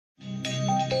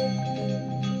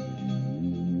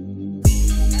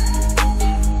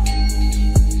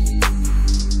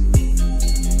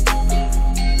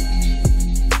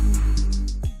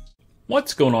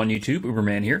What's going on YouTube?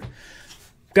 Uberman here.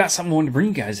 Got something I wanted to bring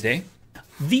you guys today.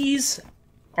 These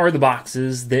are the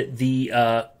boxes that the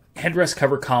headrest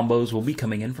cover combos will be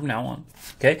coming in from now on.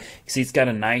 Okay, you see it's got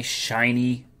a nice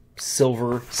shiny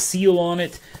silver seal on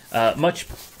it. Much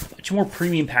more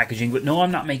premium packaging, but no,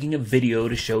 I'm not making a video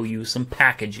to show you some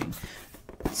packaging.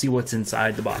 See what's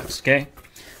inside the box, okay?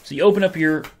 So you open up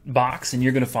your box and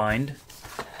you're going to find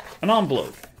an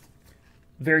envelope.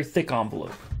 Very thick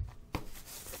envelope.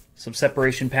 Some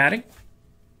separation padding.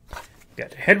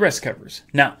 Got headrest covers.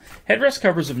 Now, headrest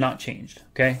covers have not changed,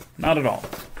 okay? Not at all.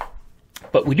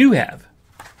 But we do have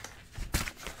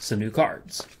some new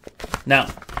cards. Now,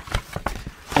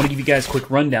 I want to give you guys a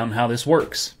quick rundown how this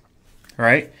works. All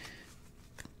right?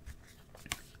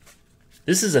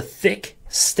 This is a thick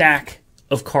stack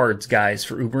of cards, guys,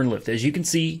 for Uber and Lyft. As you can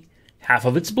see, half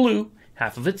of it's blue,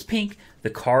 half of it's pink.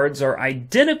 The cards are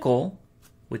identical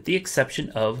with the exception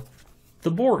of the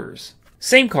borders.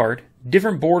 Same card,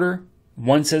 different border.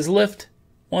 One says Lyft,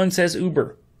 one says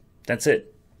Uber. That's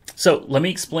it. So let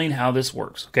me explain how this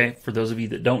works, okay? For those of you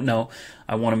that don't know,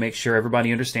 I want to make sure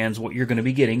everybody understands what you're going to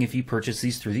be getting if you purchase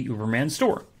these through the Uberman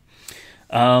store.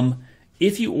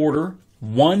 If you order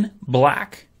one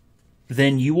black,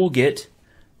 then you will get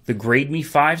the Grade Me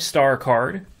 5-star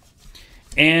card,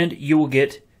 and you will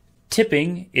get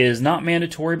tipping is not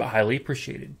mandatory but highly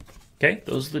appreciated. Okay,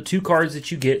 those are the two cards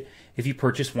that you get if you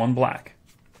purchase one black.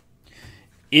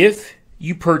 If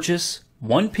you purchase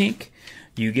one pink,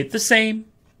 you get the same.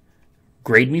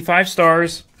 Grade Me 5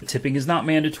 stars. Tipping is not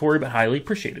mandatory but highly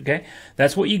appreciated. Okay,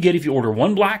 that's what you get if you order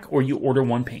one black or you order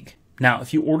one pink. Now,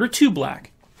 if you order two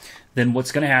black, then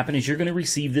what's going to happen is you're going to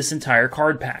receive this entire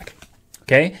card pack.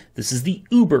 Okay, this is the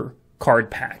Uber card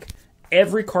pack.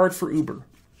 Every card for Uber.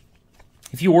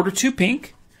 If you order two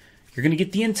pink, you're going to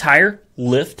get the entire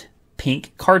Lyft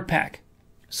pink card pack.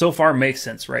 So far makes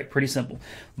sense, right? Pretty simple.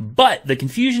 But the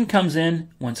confusion comes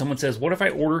in when someone says, what if I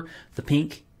order the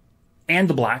pink and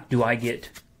the black? Do I get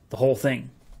the whole thing?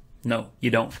 No, you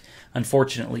don't.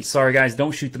 Unfortunately. Sorry, guys.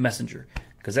 Don't shoot the messenger,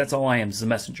 because that's all I am, is the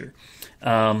messenger.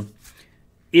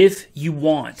 If you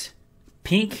want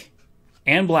pink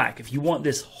and black, if you want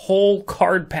this whole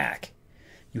card pack,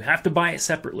 you have to buy it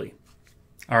separately.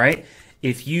 All right?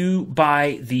 If you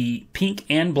buy the pink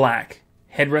and black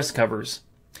headrest covers,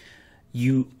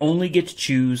 you only get to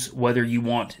choose whether you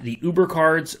want the Uber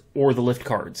cards or the Lyft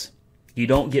cards. You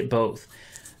don't get both.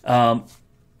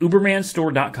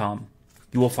 Ubermanstore.com.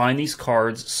 You will find these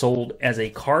cards sold as a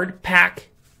card pack.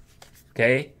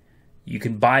 Okay? You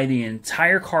can buy the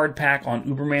entire card pack on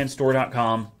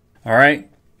Ubermanstore.com. All right?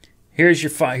 Here's your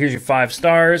 5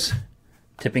 stars.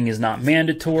 Tipping is not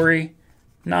mandatory.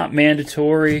 Not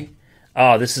mandatory.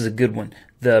 Oh, this is a good one.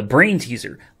 The brain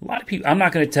teaser. A lot of people, I'm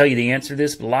not going to tell you the answer to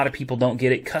this, but a lot of people don't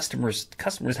get it. Customers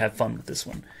have fun with this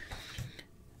one.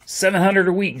 700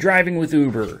 a week driving with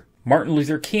Uber. Martin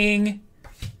Luther King.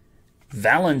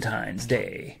 Valentine's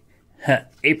Day.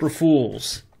 April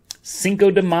Fools.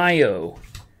 Cinco de Mayo.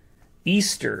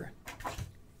 Easter.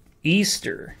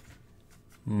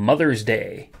 Mother's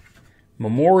Day.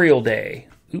 Memorial Day.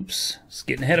 Oops, just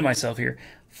getting ahead of myself here.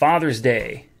 Father's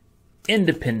Day.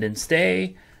 Independence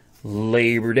Day.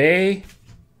 Labor Day.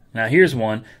 Now here's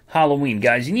one. Halloween.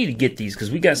 Guys, you need to get these because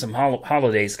we got some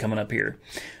holidays coming up here.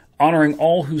 Honoring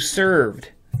all who served.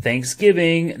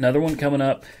 Thanksgiving. Another one coming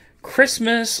up.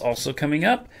 Christmas. Also coming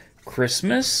up.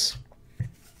 Christmas.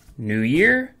 New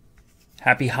Year.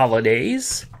 Happy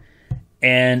holidays.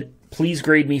 And please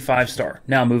grade me 5-star.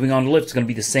 Now moving on to Lyft. It's going to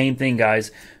be the same thing, guys.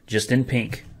 Just in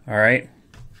pink. All right.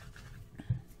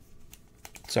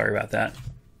 Sorry about that.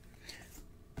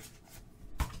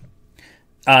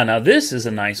 Now this is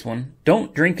a nice one.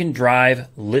 Don't drink and drive,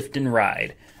 lift and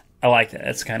ride. I like that.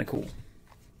 That's kind of cool.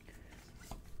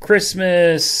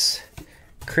 Christmas,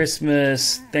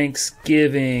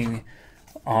 Thanksgiving,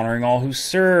 honoring all who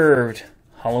served,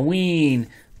 Halloween,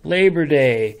 Labor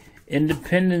Day,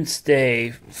 Independence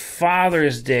Day,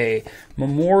 Father's Day,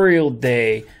 Memorial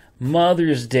Day,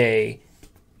 Mother's Day,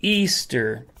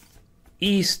 Easter,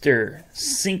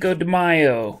 Cinco de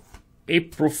Mayo,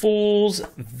 April Fools,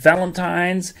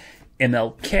 Valentine's,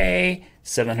 MLK,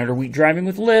 700 a week driving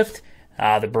with Lyft,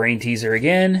 the brain teaser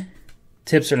again.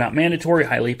 Tips are not mandatory,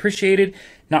 highly appreciated.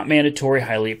 Not mandatory,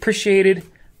 highly appreciated.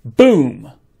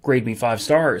 Boom! Grade me 5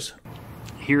 stars.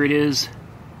 Here it is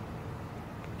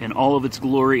in all of its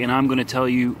glory, and I'm going to tell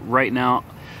you right now,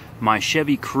 my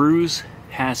Chevy Cruze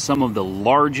has some of the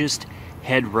largest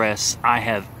headrests I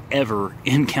have ever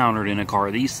encountered in a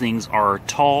car. These things are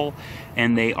tall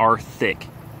and they are thick.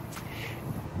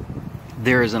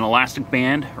 There is an elastic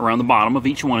band around the bottom of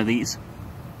each one of these.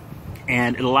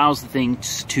 and it allows the thing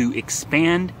to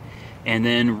expand and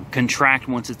then contract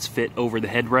once it's fit over the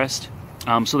headrest.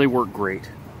 So they work great.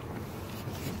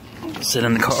 Sit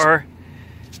in the car,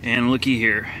 and looky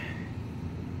here.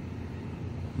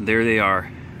 There they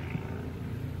are.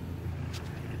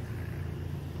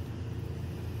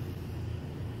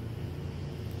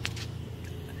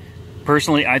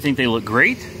 Personally, I think they look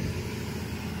great.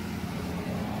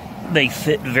 They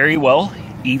fit very well,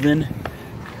 even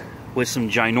with some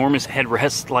ginormous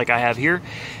headrests like I have here.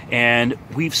 And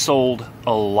we've sold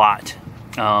a lot,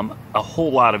 a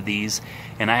whole lot of these,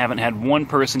 and I haven't had one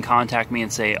person contact me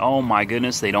and say, oh my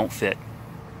goodness, they don't fit.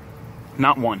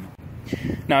 Not one.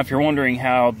 Now, if you're wondering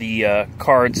how the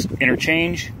cards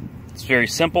interchange, it's very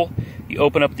simple. You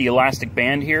open up the elastic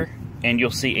band here, and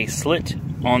you'll see a slit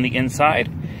on the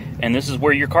inside, and this is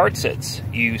where your card sits.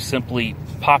 You simply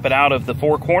pop it out of the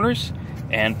four corners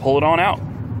and pull it on out,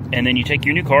 and then you take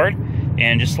your new card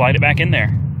and just slide it back in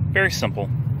there. Very simple.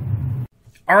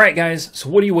 All right, guys, so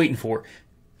what are you waiting for?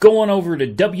 Go on over to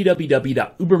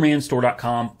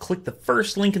www.ubermanstore.com. Click the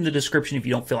first link in the description if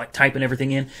you don't feel like typing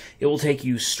everything in. It will take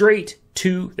you straight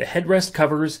to the headrest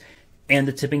covers and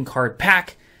the tipping card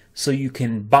pack, so you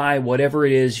can buy whatever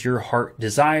it is your heart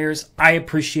desires. I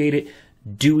appreciate it.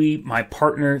 Dewey, my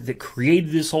partner that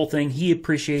created this whole thing, he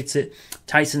appreciates it.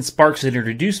 Tyson Sparks that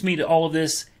introduced me to all of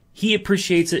this, he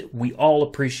appreciates it. We all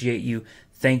appreciate you.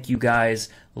 Thank you, guys.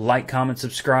 Like, comment,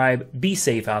 subscribe. Be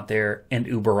safe out there, and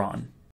Uber on.